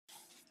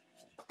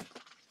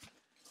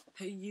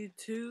Hey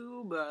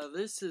YouTube,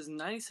 this is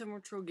 97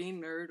 Retro Game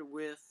Nerd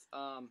with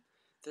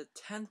the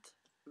 10th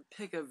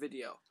pick of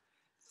video.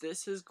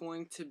 This is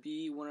going to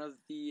be one of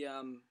the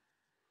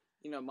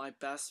my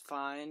best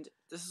find.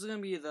 This is going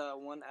to be the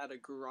one at a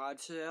garage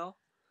sale,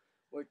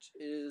 which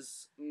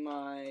is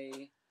my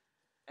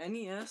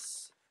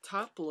NES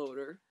top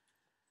loader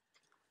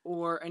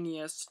or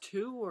NES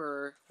 2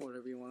 or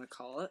whatever you want to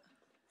call it.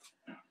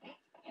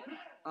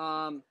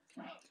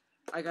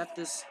 I got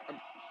this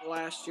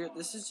last year.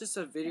 This is just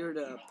a video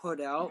to put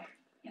out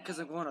because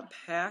I'm going to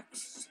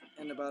PAX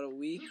in about a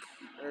week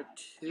or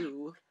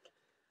two.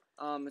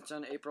 It's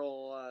on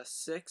April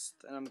 6th,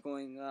 and I'm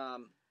going,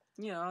 I'm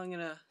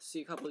gonna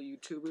see a couple of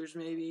YouTubers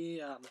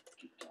maybe,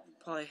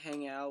 probably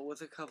hang out with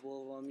a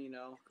couple of them,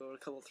 go to a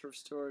couple of thrift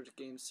stores,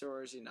 game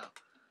stores,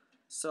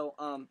 So,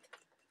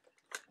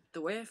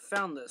 the way I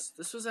found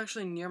this was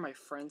actually near my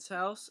friend's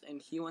house,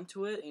 and he went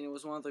to it, and it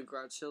was one of the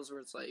garage sales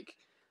where it's like,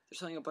 they're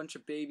selling a bunch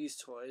of babies'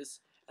 toys,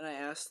 and I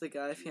asked the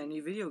guy if he had any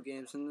video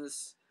games, and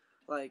this,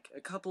 like,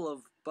 a couple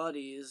of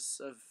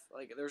buddies of,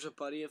 like, there's a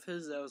buddy of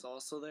his that was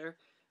also there.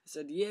 He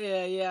said,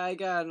 yeah, I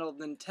got an old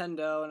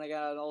Nintendo, and I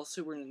got an old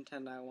Super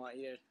Nintendo I want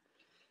you to...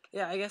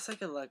 Yeah, I guess I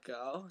could let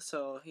go.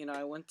 So,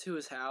 I went to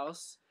his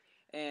house,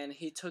 and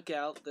he took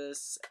out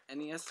this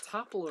NES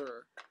top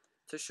loader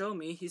to show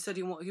me. He said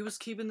he was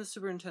keeping the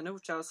Super Nintendo,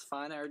 which I was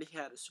fine. I already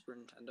had a Super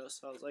Nintendo,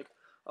 so I was like,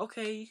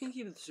 okay, you can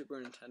keep the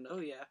Super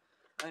Nintendo, yeah.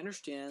 I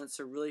understand, it's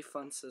a really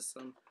fun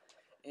system,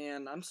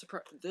 and I'm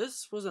surprised.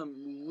 This was a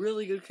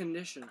really good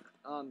condition.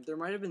 There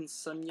might have been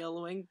some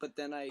yellowing, but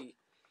then I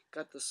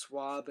got the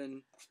swab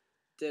and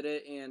did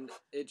it, and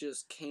it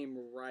just came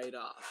right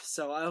off.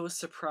 So I was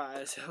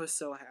surprised. I was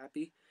so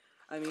happy.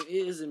 I mean, it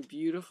is in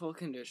beautiful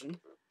condition.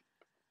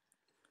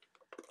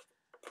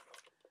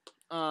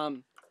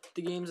 The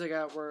games I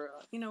got were,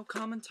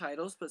 common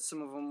titles, but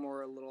some of them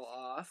were a little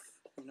off,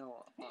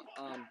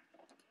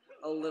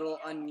 a little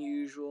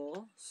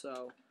unusual,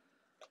 so,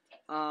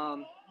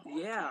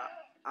 yeah,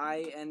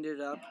 I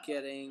ended up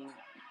getting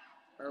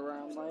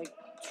around, like,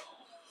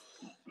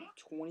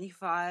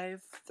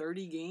 25,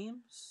 30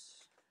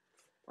 games,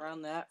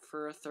 around that,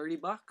 for 30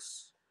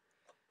 bucks,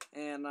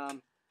 and,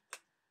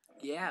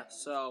 yeah,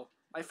 so,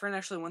 my friend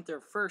actually went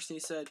there first, and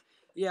he said,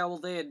 yeah, well,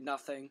 they had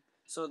nothing,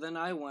 so then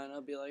I went,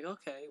 I'll be like,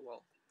 okay,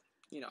 well,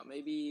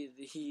 maybe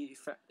he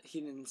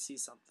didn't see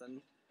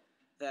something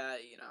that,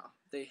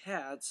 they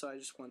had, so I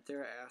just went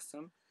there, asked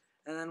him,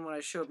 and then when I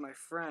showed my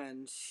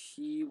friend,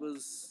 he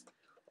was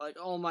like,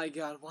 oh my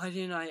god, why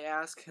didn't I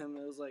ask him?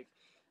 It was like,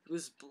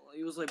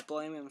 he was like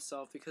blaming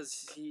himself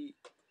because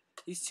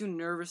he's too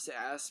nervous to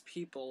ask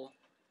people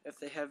if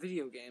they have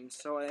video games,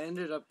 so I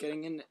ended up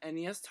getting an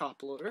NES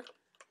top loader.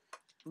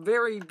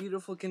 Very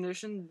beautiful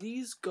condition.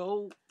 These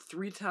go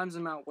 3 times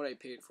the amount what I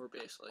paid for,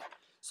 basically.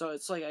 So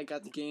it's like I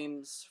got the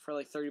games for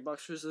like 30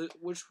 bucks,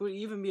 which would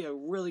even be a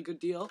really good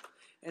deal.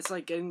 It's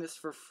like getting this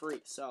for free,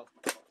 so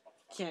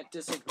can't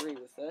disagree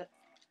with it.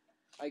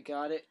 I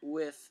got it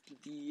with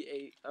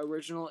the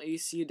original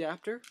AC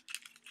adapter.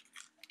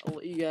 I'll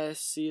let you guys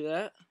see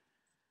that.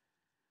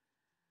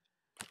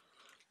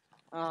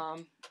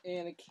 And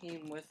it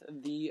came with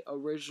the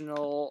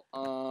original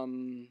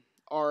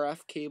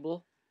RF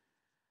cable.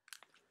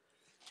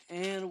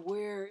 And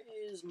where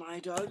is my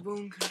dog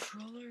bone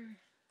controller?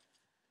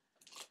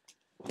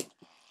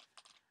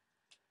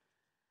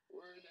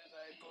 Where did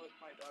I put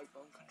my dog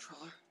bone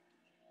controller?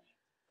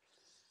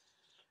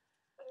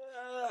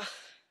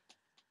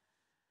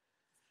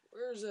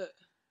 Where is it?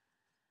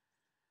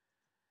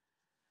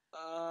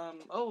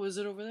 Oh, is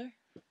it over there?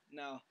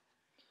 No.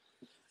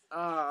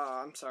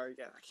 I'm sorry,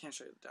 guys. I can't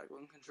show you the dog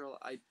bone controller.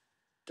 I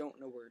don't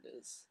know where it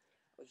is.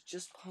 I was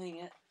just playing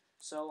it.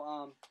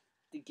 So,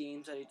 the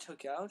games that he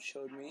took out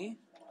showed me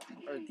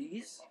are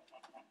these.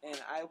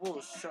 And I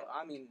will show,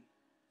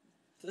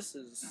 this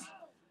is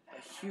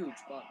a huge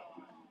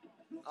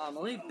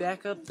bundle. Let me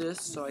back up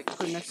this so I can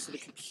put it next to the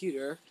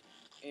computer.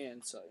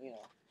 And so,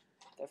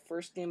 the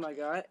first game I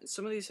got,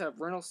 some of these have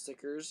rental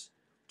stickers,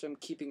 which I'm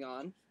keeping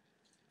on.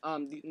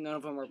 None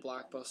of them are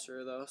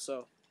Blockbuster, though,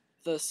 so.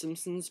 The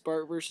Simpsons,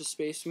 Bart vs.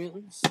 Space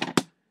Mutants.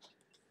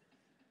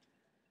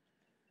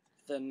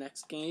 The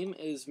next game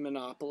is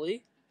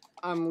Monopoly.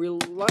 I'm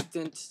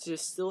reluctant to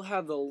still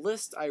have the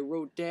list I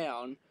wrote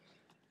down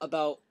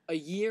about a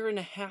year and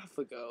a half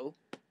ago.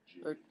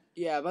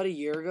 About a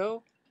year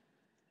ago.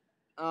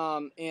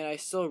 And I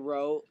still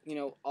wrote,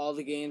 all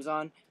the games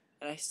on,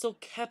 and I still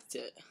kept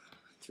it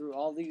through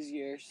all these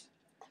years.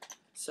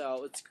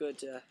 So it's good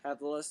to have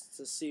the list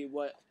to see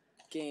what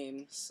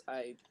games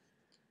I,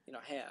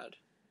 had.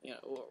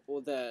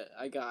 Or that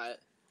I got.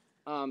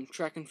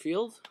 Track and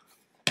field.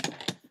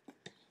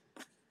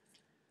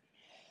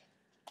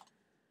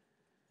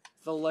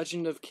 The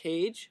Legend of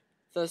Cage.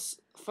 The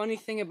funny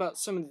thing about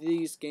some of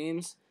these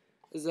games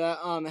is that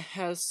it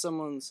has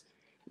someone's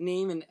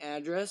name and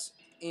address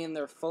and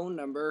their phone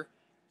number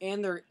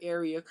and their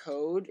area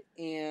code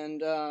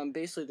and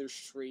basically their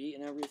street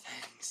and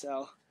everything.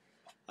 So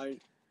I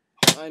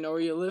know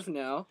where you live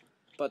now,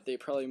 but they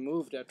probably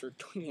moved after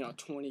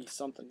 20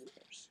 something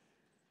years.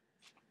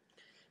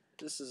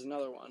 this is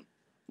another one.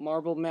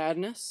 Marble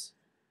Madness,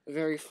 a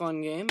very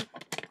fun game.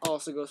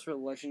 Also goes for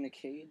Legend of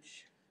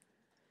Cage.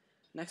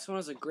 Next one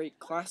is a great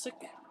classic.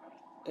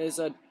 It is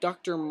a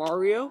Dr.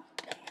 Mario.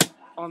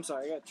 Oh, I'm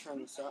sorry, I gotta turn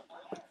this up.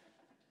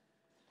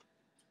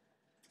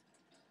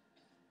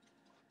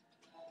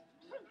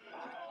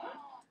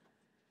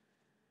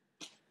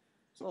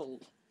 So,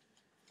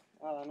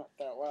 not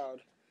that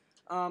loud.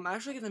 I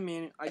actually got the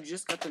manual. I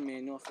just got the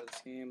manual for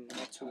this game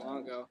not too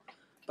long ago,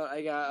 but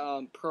I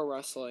got pro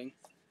wrestling,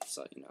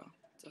 so you know,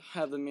 to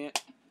have the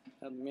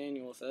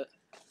manual with it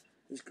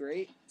is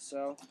great.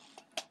 So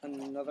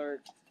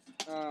another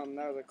that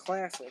was a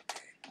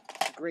classic,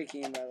 great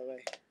game by the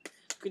way.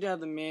 Good to have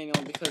the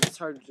manual because it's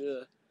hard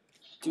to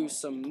do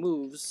some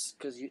moves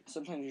because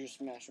sometimes you're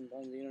just mashing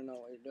buttons and you don't know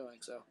what you're doing.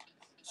 So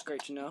it's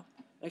great to know.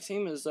 Next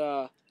game is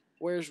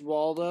Where's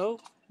Waldo?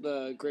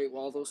 The Great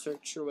Waldo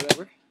Search or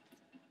whatever.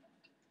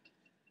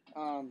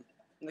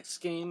 Next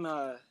game,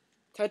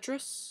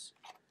 Tetris.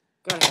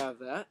 Gotta have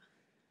that.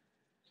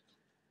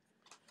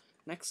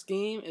 Next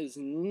game is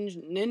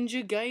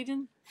Ninja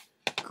Gaiden.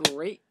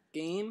 Great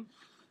game.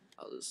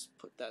 I'll just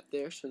put that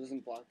there so it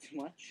doesn't block too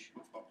much.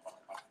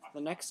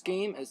 The next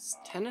game is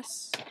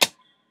tennis.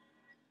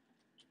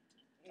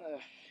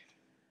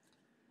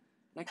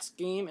 Next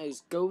game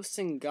is Ghosts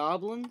and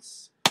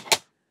Goblins.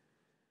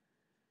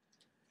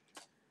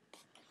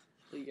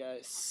 Let you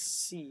guys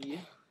see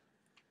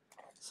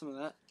some of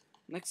that.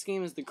 Next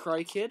game is the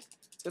Cry Kid.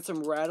 It's got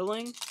some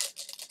rattling.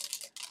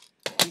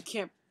 You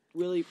can't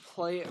really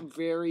play it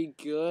very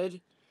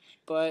good,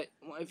 but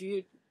if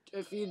you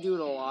do it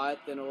a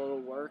lot, then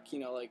it'll work. You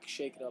know, like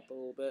shake it up a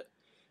little bit.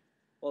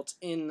 Well, it's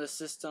in the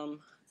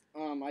system.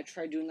 I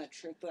tried doing that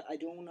trick, but I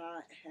do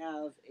not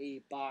have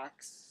a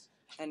box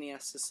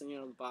NES system. You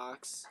know, the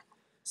box.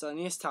 So the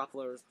NES top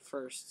loader was the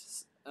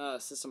first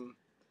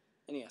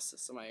NES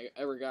system I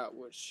ever got,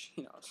 which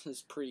you know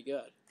is pretty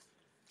good.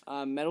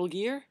 Metal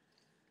Gear.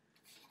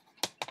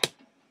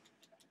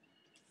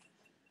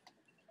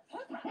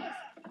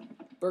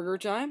 Burger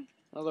Time,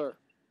 another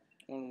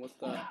one with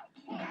that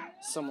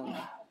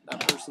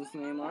person's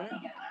name on it.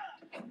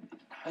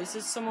 This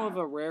is somewhat of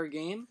a rare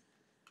game.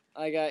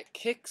 I got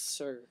Kix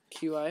or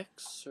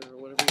QX or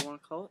whatever you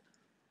want to call it.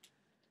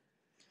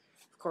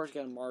 Of course,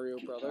 got Mario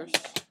Brothers.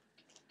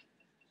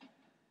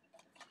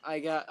 I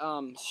got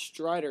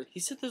Strider. He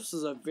said this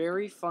was a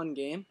very fun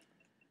game.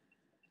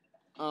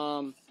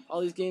 All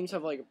these games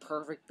have like a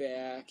perfect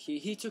back.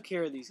 He took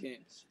care of these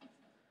games.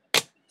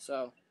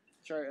 So,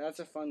 Strider, that's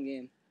a fun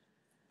game.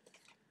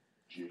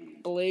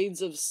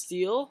 Blades of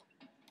Steel.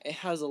 It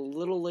has a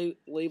little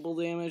label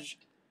damage,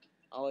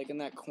 like in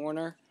that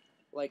corner,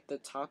 like the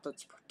top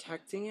that's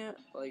protecting it,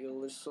 like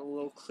just a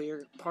little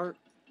clear part.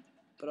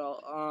 But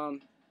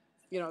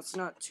you know, it's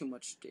not too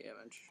much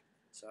damage.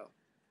 So,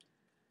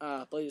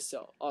 Blades of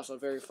Steel, also a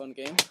very fun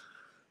game.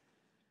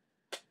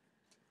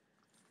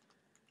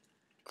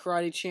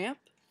 Karate Champ.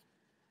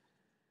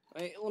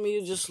 Right, let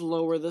me just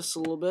lower this a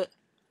little bit,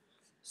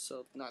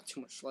 so not too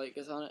much light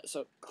gets on it.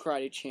 So,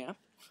 Karate Champ.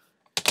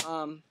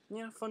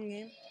 Yeah, fun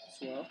game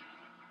as well.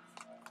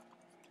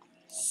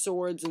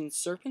 Swords and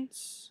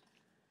Serpents.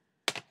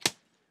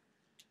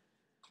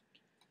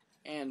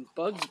 And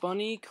Bugs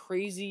Bunny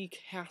Crazy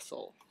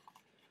Castle.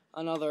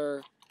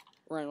 Another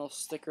rental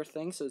sticker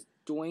thing says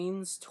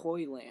Dwayne's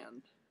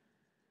Toyland.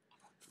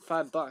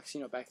 $5,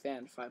 you know, back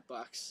then,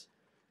 $5.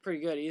 Pretty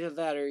good. Either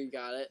that or you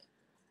got it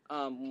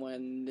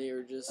when they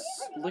were just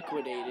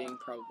liquidating,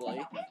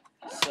 probably.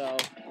 So,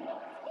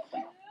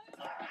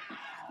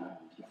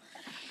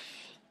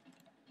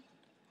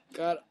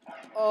 got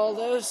all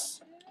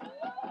this.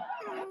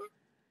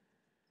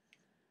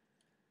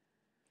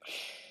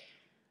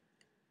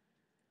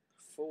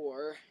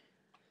 For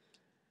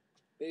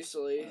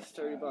basically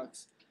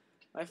 $30.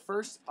 My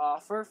first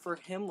offer for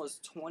him was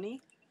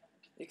 $20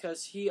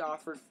 because he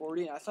offered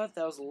 $40. And I thought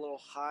that was a little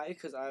high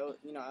because I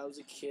was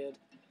a kid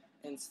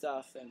and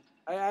stuff, and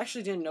I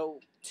actually didn't know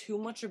too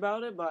much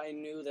about it, but I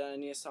knew that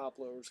NES top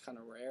loader was kind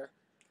of rare,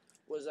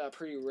 was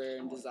pretty rare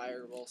and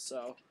desirable.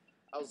 So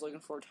I was looking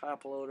for a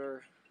top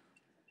loader.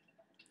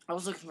 I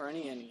was looking for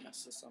any NES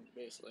system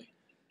basically.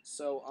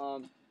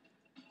 So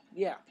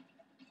yeah,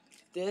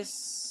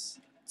 this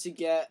to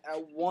get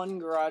at one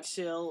garage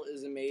sale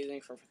is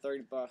amazing for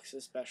 $30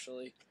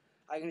 especially.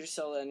 I can just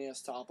sell the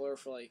NES top loader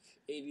for like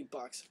 $80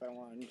 if I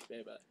wanted to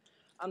pay, but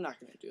I'm not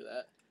going to do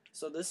that.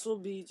 So this will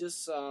be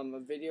just a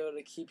video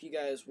to keep you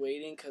guys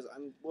waiting because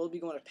we'll be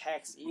going to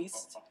PAX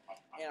East,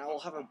 and I will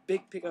have a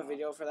big pickup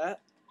video for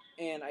that.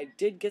 And I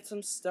did get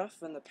some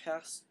stuff in the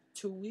past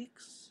 2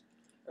 weeks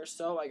or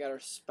so. I got a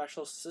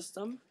special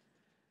system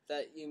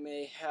that you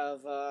may have,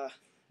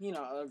 you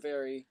know, a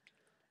very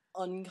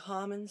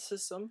uncommon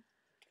system,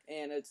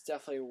 and it's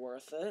definitely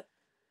worth it.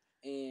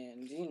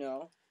 And you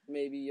know,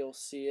 maybe you'll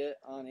see it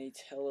on a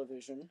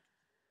television,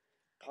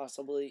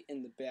 possibly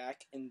in the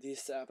back in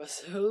this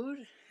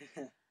episode.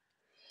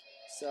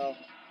 So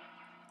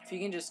if you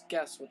can just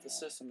guess what the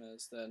system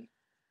is, then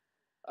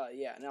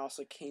yeah, and it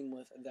also came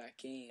with that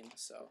game.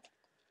 So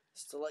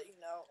just to let you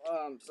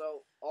know,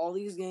 so all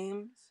these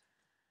games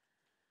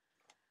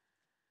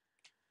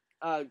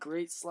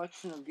great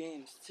selection of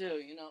games too.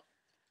 You know.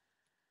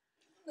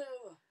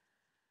 No.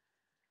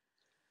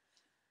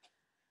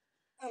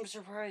 I'm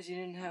surprised you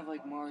didn't have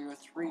like Mario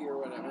 3 or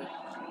whatever.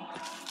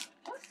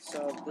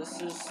 So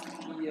this is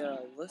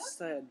the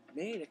list I had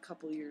made a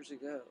couple years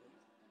ago.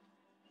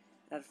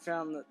 I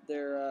found that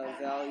their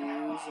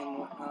values and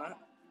whatnot.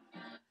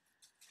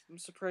 I'm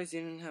surprised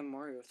you didn't have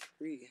Mario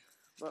 3,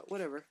 but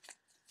whatever.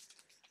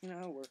 You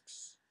know, it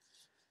works.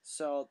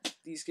 So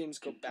these games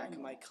go back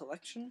in my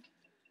collection.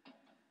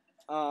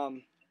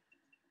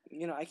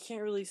 You know, I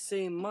can't really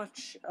say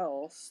much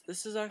else.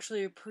 This is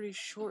actually a pretty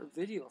short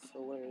video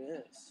for what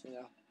it is, you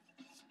know.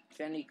 If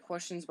you have any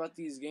questions about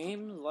these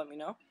games, let me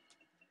know.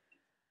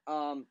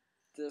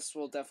 This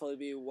will definitely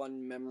be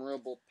one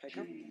memorable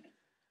pickup,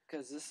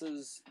 because this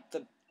is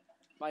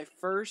my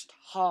first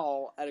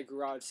haul at a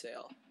garage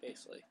sale,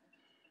 basically.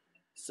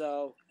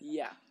 So,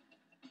 yeah.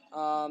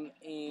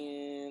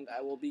 And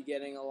I will be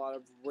getting a lot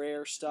of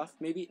rare stuff.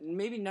 Maybe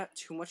not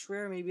too much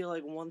rare. Maybe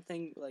like one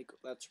thing like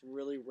that's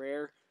really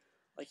rare,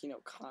 like, you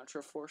know,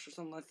 Contra Force or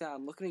something like that.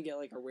 I'm looking to get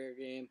like a rare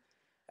game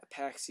at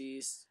PAX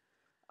East.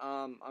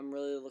 I'm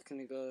really looking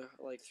to go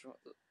like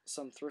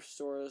some thrift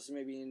stores,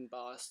 maybe in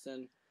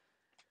Boston,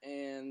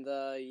 and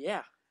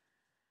yeah.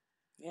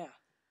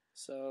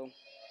 So,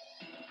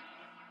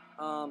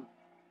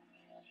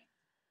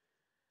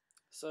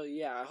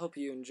 yeah, I hope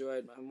you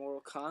enjoyed my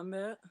Mortal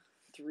Kombat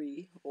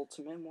 3,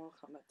 Ultimate Mortal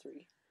Kombat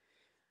 3,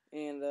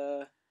 and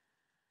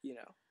you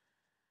know,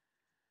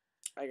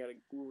 I got a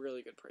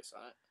really good price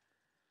on it.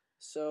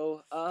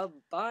 So,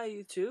 bye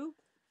YouTube.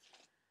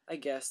 I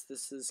guess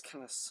this is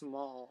kind of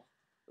small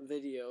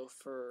video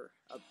for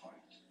a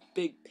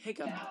big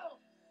pickup.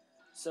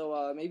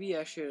 So, maybe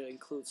I should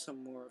include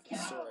some more of the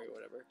story or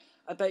whatever.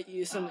 I bet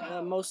you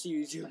most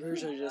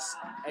YouTubers are just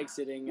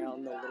exiting out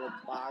in the little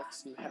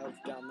box you have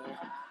down there.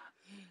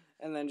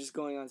 And then just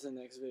going on to the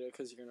next video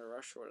because you're going to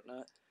rush or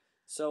whatnot.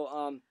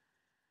 So,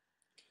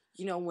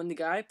 you know, when the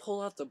guy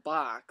pulled out the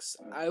box,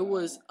 I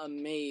was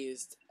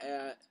amazed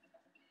at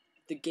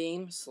the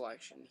game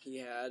selection he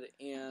had,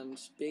 and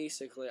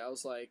basically I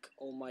was like,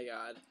 oh my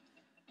god,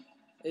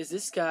 is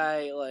this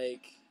guy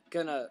like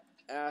gonna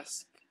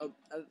ask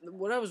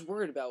what I was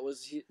worried about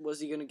was he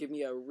gonna give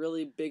me a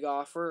really big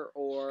offer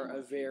or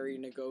a very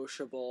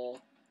negotiable,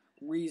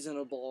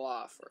 reasonable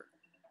offer.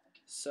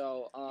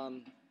 So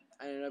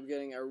I ended up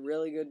getting a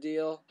really good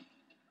deal.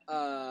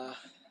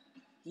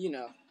 You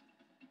know,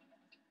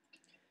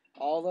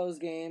 all those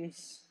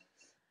games.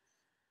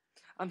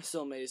 I'm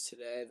still amazed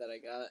today that I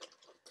got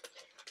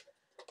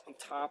a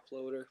top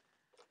loader.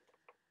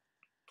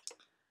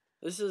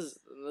 This is,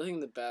 I think,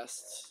 the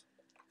best.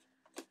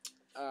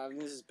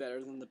 This is better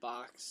than the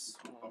box.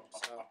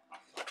 So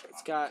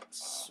it's got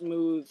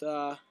smooth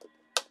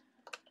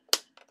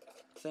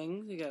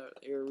things. You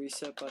got your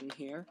reset button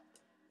here,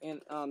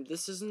 and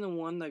this isn't the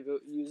one that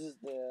uses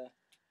the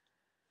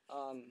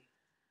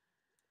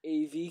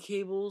AV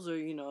cables, or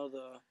you know,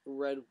 the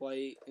red,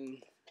 white,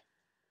 and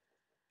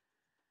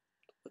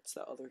what's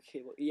that other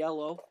cable?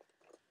 Yellow.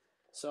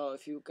 So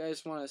if you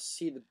guys want to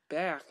see the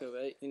back of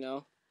it, you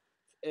know,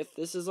 if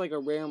this is like a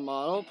rare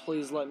model,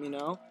 please let me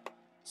know.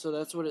 So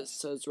that's what it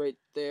says right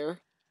there.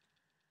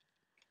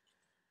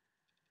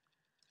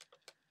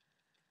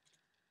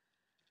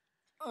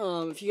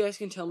 If you guys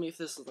can tell me if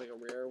this is like a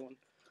rare one,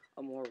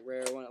 a more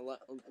rare one,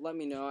 let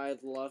me know.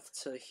 I'd love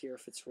to hear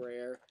if it's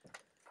rare,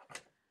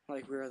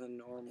 like rarer than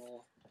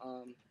normal.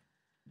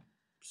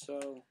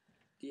 So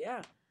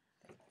yeah,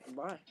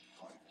 bye.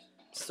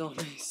 Still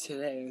amazed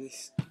today.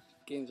 These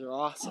games are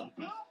awesome.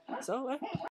 So.